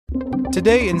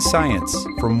Today in Science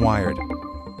from Wired.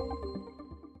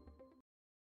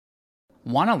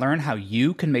 Want to learn how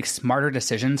you can make smarter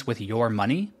decisions with your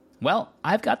money? Well,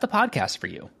 I've got the podcast for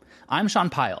you. I'm Sean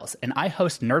Piles, and I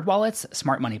host NerdWallet's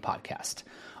Smart Money Podcast.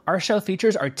 Our show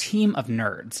features our team of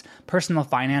nerds, personal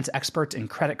finance experts in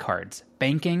credit cards,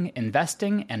 banking,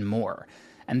 investing, and more.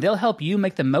 And they'll help you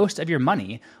make the most of your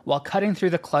money while cutting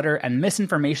through the clutter and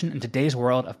misinformation in today's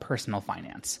world of personal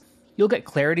finance. You'll get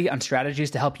clarity on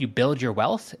strategies to help you build your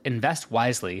wealth, invest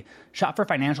wisely, shop for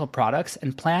financial products,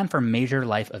 and plan for major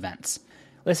life events.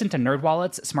 Listen to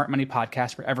NerdWallet's Smart Money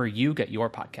Podcast wherever you get your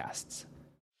podcasts.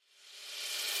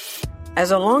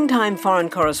 As a longtime foreign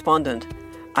correspondent,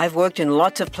 I've worked in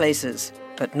lots of places,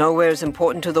 but nowhere as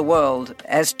important to the world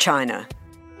as China.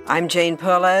 I'm Jane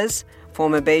Perlez,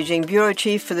 former Beijing bureau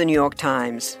chief for the New York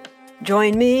Times.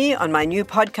 Join me on my new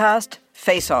podcast,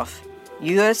 Face Off,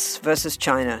 U.S. versus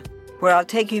China, where I'll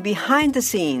take you behind the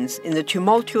scenes in the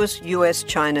tumultuous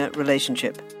U.S.-China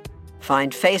relationship.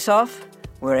 Find Face Off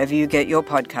wherever you get your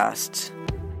podcasts.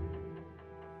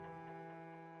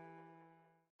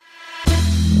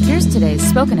 Here's today's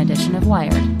spoken edition of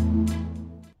Wired.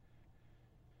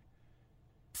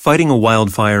 Fighting a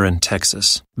wildfire in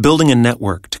Texas, building a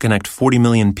network to connect 40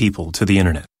 million people to the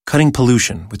internet, cutting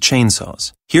pollution with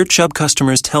chainsaws. Hear Chubb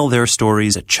customers tell their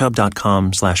stories at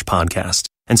chubb.com/podcast.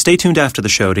 And stay tuned after the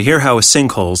show to hear how a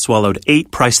sinkhole swallowed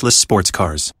 8 priceless sports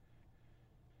cars.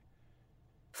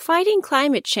 Fighting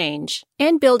Climate Change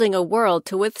and Building a World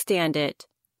to Withstand It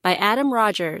by Adam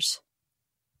Rogers.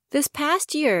 This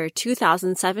past year,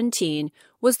 2017,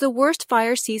 was the worst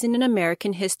fire season in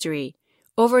American history.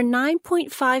 Over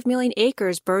 9.5 million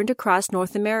acres burned across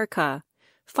North America.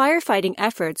 Firefighting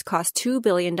efforts cost $2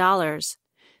 billion.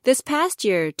 This past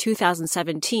year,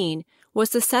 2017,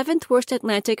 was the 7th worst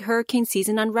Atlantic hurricane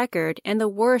season on record and the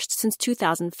worst since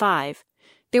 2005.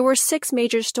 There were 6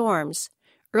 major storms.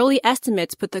 Early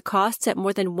estimates put the costs at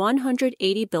more than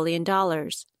 $180 billion.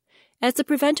 As the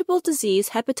preventable disease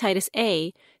hepatitis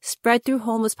A spread through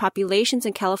homeless populations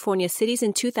in California cities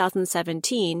in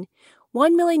 2017,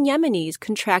 1 million Yemenis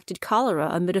contracted cholera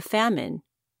amid a famine.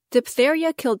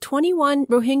 Diphtheria killed 21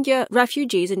 Rohingya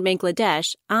refugees in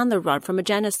Bangladesh on the run from a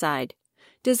genocide.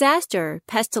 Disaster,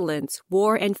 pestilence,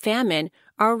 war, and famine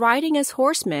are riding as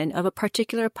horsemen of a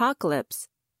particular apocalypse.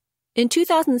 In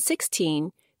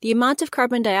 2016, the amount of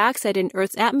carbon dioxide in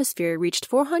Earth's atmosphere reached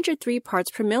 403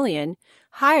 parts per million,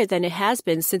 higher than it has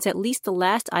been since at least the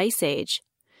last ice age.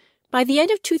 By the end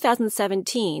of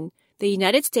 2017, the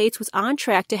United States was on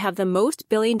track to have the most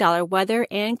billion-dollar weather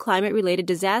and climate-related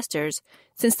disasters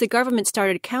since the government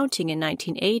started counting in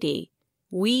 1980.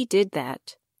 We did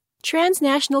that.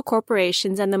 Transnational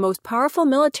corporations and the most powerful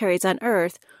militaries on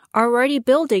Earth are already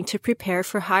building to prepare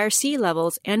for higher sea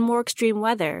levels and more extreme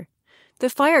weather. The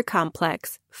fire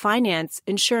complex, finance,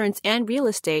 insurance, and real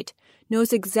estate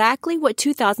knows exactly what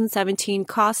 2017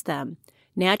 cost them,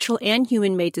 natural and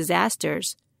human-made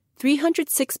disasters,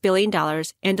 $306 billion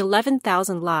and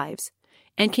 11,000 lives,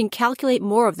 and can calculate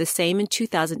more of the same in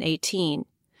 2018.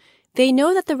 They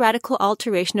know that the radical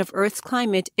alteration of Earth's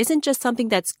climate isn't just something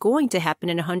that's going to happen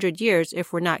in 100 years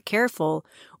if we're not careful,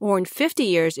 or in 50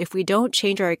 years if we don't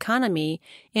change our economy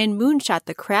and moonshot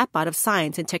the crap out of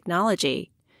science and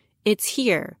technology. It's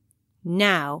here.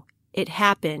 Now. It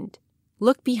happened.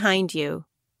 Look behind you.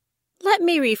 Let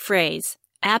me rephrase.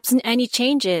 Absent any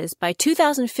changes, by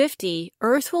 2050,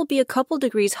 Earth will be a couple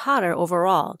degrees hotter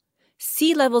overall.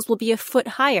 Sea levels will be a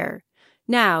foot higher.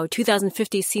 Now,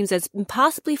 2050 seems as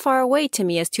impossibly far away to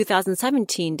me as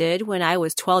 2017 did when I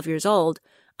was 12 years old.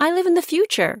 I live in the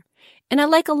future, and I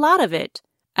like a lot of it.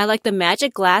 I like the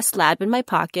magic glass slab in my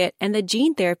pocket and the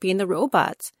gene therapy in the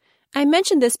robots. I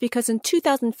mention this because in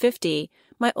 2050,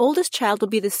 my oldest child will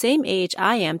be the same age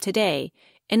I am today,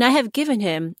 and I have given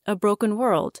him a broken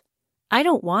world. I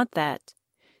don't want that.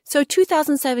 So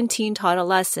 2017 taught a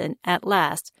lesson, at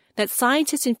last, that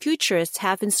scientists and futurists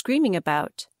have been screaming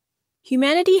about.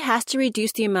 Humanity has to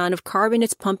reduce the amount of carbon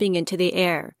it's pumping into the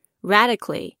air,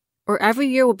 radically, or every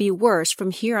year will be worse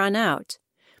from here on out.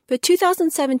 But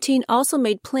 2017 also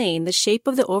made plain the shape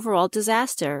of the overall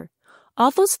disaster.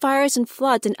 All those fires and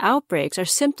floods and outbreaks are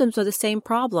symptoms of the same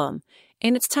problem,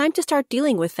 and it's time to start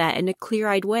dealing with that in a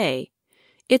clear-eyed way.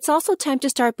 It's also time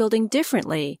to start building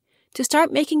differently, to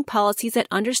start making policies that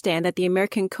understand that the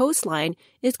American coastline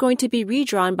is going to be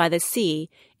redrawn by the sea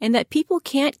and that people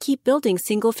can't keep building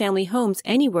single-family homes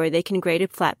anywhere they can grade a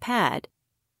flat pad.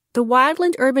 The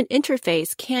wildland-urban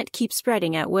interface can't keep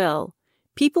spreading at will.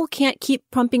 People can't keep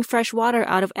pumping fresh water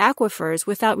out of aquifers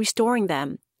without restoring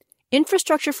them.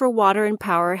 Infrastructure for water and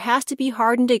power has to be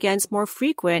hardened against more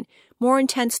frequent, more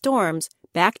intense storms,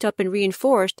 backed up and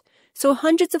reinforced so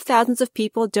hundreds of thousands of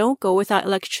people don't go without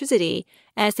electricity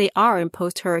as they are in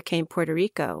post-hurricane Puerto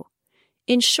Rico.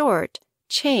 In short,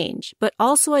 change, but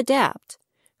also adapt.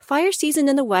 Fire season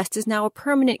in the West is now a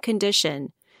permanent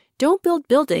condition. Don't build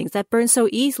buildings that burn so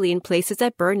easily in places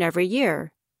that burn every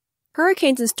year.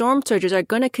 Hurricanes and storm surges are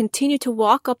going to continue to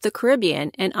walk up the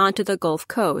Caribbean and onto the Gulf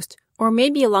Coast, or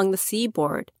maybe along the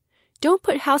seaboard. Don't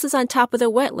put houses on top of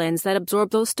the wetlands that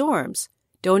absorb those storms.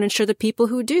 Don't insure the people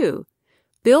who do.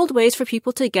 Build ways for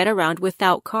people to get around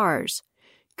without cars.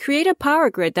 Create a power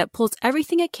grid that pulls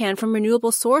everything it can from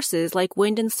renewable sources like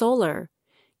wind and solar.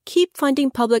 Keep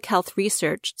funding public health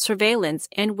research, surveillance,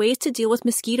 and ways to deal with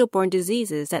mosquito-borne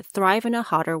diseases that thrive in a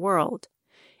hotter world.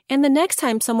 And the next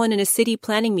time someone in a city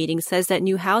planning meeting says that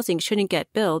new housing shouldn't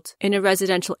get built in a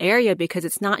residential area because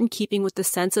it's not in keeping with the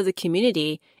sense of the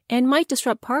community and might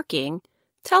disrupt parking,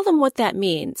 tell them what that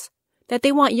means. That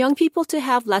they want young people to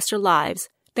have lesser lives,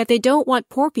 that they don't want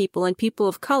poor people and people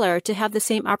of color to have the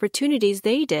same opportunities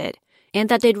they did, and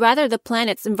that they'd rather the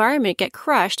planet's environment get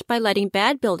crushed by letting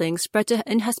bad buildings spread to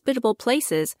inhospitable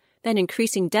places than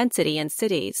increasing density in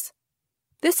cities.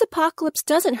 This apocalypse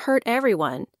doesn't hurt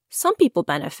everyone. Some people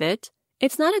benefit.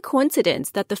 It's not a coincidence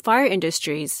that the fire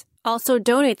industries also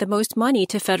donate the most money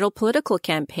to federal political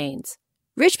campaigns.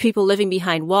 Rich people living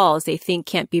behind walls they think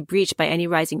can't be breached by any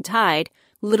rising tide,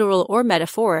 literal or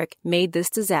metaphoric, made this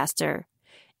disaster.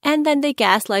 And then they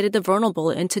gaslighted the vulnerable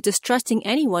into distrusting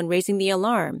anyone raising the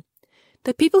alarm.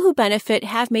 The people who benefit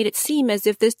have made it seem as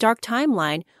if this dark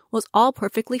timeline was all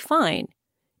perfectly fine.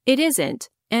 It isn't,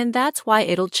 and that's why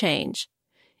it'll change.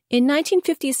 In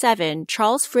 1957,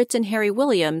 Charles Fritz and Harry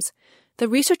Williams, the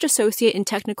research associate and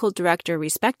technical director,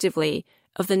 respectively,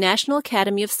 of the National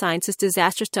Academy of Sciences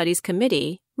Disaster Studies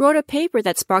Committee, wrote a paper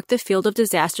that sparked the field of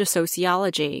disaster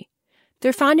sociology.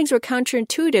 Their findings were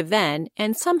counterintuitive then,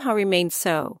 and somehow remain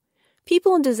so.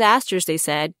 People in disasters, they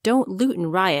said, don't loot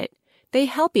and riot. They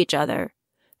help each other.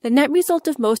 The net result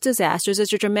of most disasters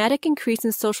is a dramatic increase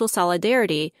in social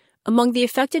solidarity among the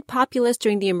affected populace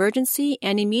during the emergency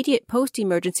and immediate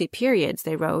post-emergency periods,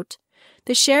 they wrote.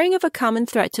 The sharing of a common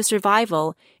threat to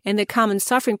survival and the common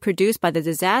suffering produced by the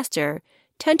disaster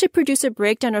tend to produce a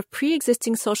breakdown of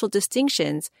pre-existing social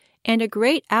distinctions and a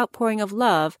great outpouring of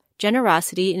love,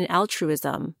 generosity, and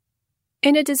altruism.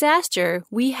 In a disaster,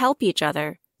 we help each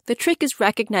other. The trick is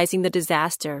recognizing the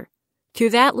disaster.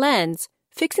 Through that lens,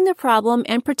 fixing the problem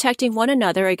and protecting one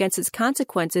another against its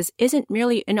consequences isn't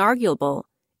merely inarguable.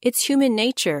 It's human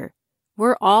nature.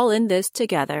 We're all in this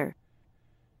together.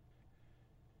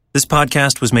 This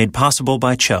podcast was made possible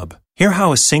by Chubb. Hear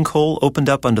how a sinkhole opened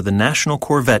up under the National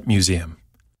Corvette Museum.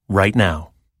 Right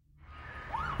now.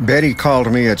 Betty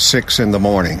called me at 6 in the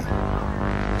morning.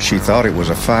 She thought it was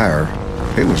a fire.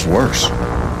 It was worse.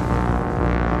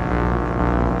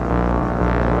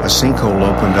 A sinkhole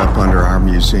opened up under our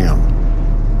museum.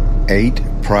 8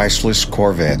 priceless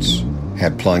Corvettes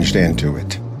had plunged into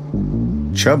it.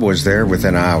 Chubb was there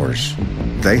within hours.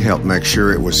 They helped make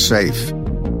sure it was safe.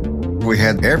 We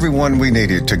had everyone we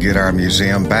needed to get our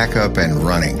museum back up and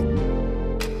running.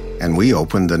 And we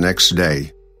opened the next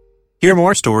day. Hear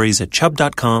more stories at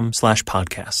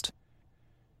chubb.com/podcast.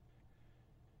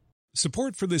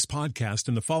 Support for this podcast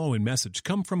and the following message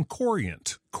come from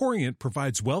Corient. Corient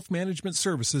provides wealth management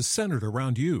services centered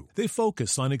around you. They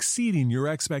focus on exceeding your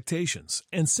expectations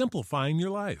and simplifying your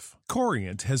life.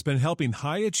 Corient has been helping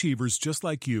high achievers just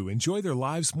like you enjoy their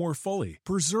lives more fully,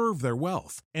 preserve their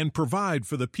wealth, and provide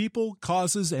for the people,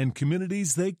 causes, and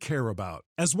communities they care about.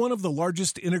 As one of the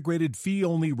largest integrated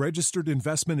fee-only registered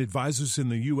investment advisors in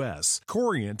the U.S.,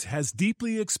 Corient has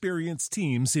deeply experienced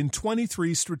teams in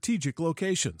 23 strategic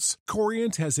locations.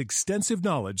 Corient has extensive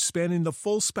knowledge spanning the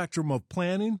full spectrum of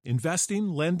planning, investing,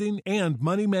 lending, and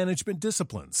money management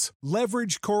disciplines.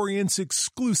 Leverage Corient's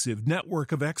exclusive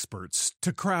network of experts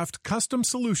to craft custom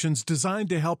solutions designed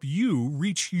to help you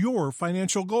reach your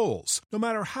financial goals, no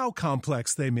matter how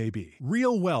complex they may be.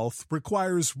 Real wealth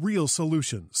requires real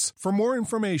solutions. For more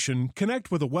information,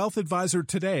 connect with a wealth advisor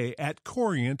today at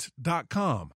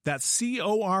Corient.com. That's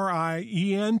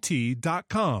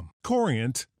Corient.com.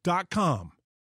 Corient.com.